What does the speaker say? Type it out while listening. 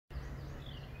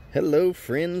Hello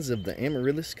friends of the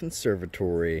Amaryllis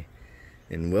Conservatory,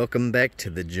 and welcome back to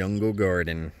the jungle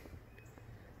garden.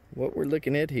 What we're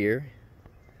looking at here,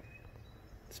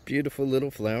 this beautiful little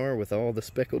flower with all the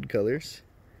speckled colors,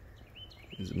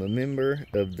 is a member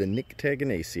of the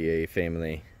Nyctaginaceae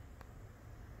family.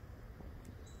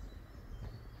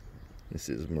 This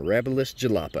is Mirabilis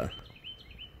jalapa,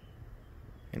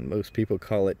 and most people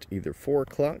call it either 4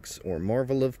 o'clocks or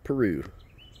marvel of Peru.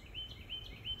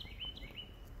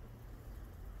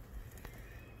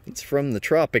 It's from the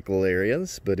tropical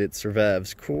areas, but it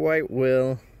survives quite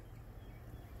well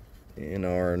in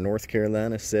our North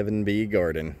Carolina 7B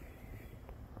garden.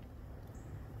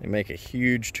 They make a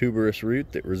huge tuberous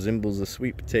root that resembles a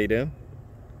sweet potato.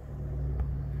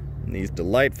 And these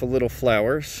delightful little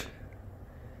flowers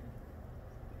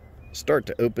start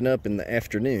to open up in the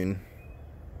afternoon.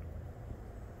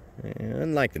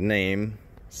 And like the name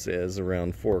says,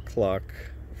 around 4 o'clock.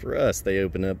 For us, they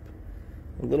open up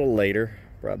a little later.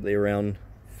 Probably around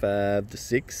 5 to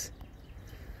 6.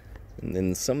 And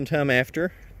then sometime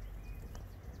after,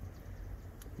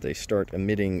 they start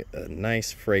emitting a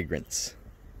nice fragrance.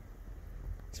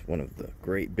 It's one of the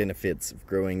great benefits of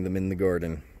growing them in the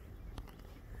garden.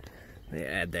 They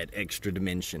add that extra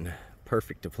dimension.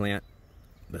 Perfect to plant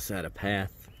beside a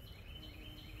path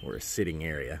or a sitting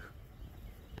area.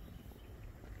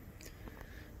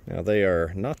 Now, they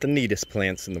are not the neatest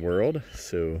plants in the world,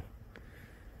 so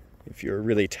if you're a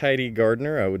really tidy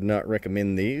gardener, I would not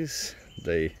recommend these.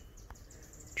 They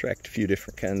attract a few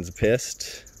different kinds of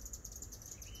pests,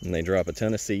 and they drop a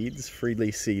ton of seeds,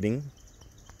 freely seeding.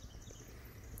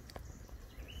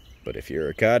 But if you're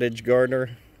a cottage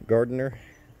gardener,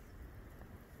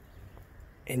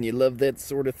 and you love that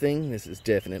sort of thing, this is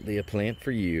definitely a plant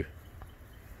for you.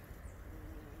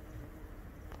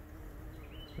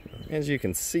 As you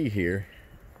can see here,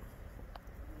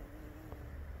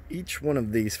 each one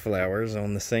of these flowers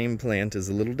on the same plant is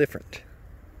a little different.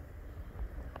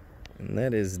 And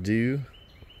that is due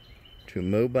to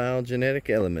mobile genetic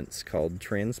elements called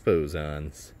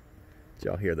transposons. Did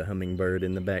y'all hear the hummingbird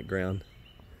in the background?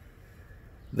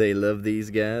 They love these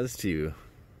guys too.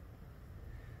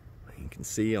 You can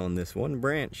see on this one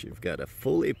branch you've got a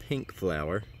fully pink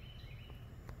flower,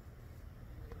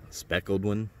 a speckled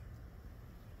one,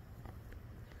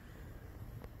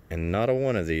 and not a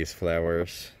one of these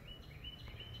flowers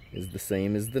is the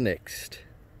same as the next.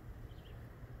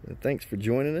 And thanks for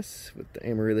joining us with the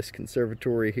Amaryllis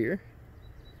Conservatory here.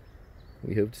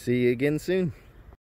 We hope to see you again soon.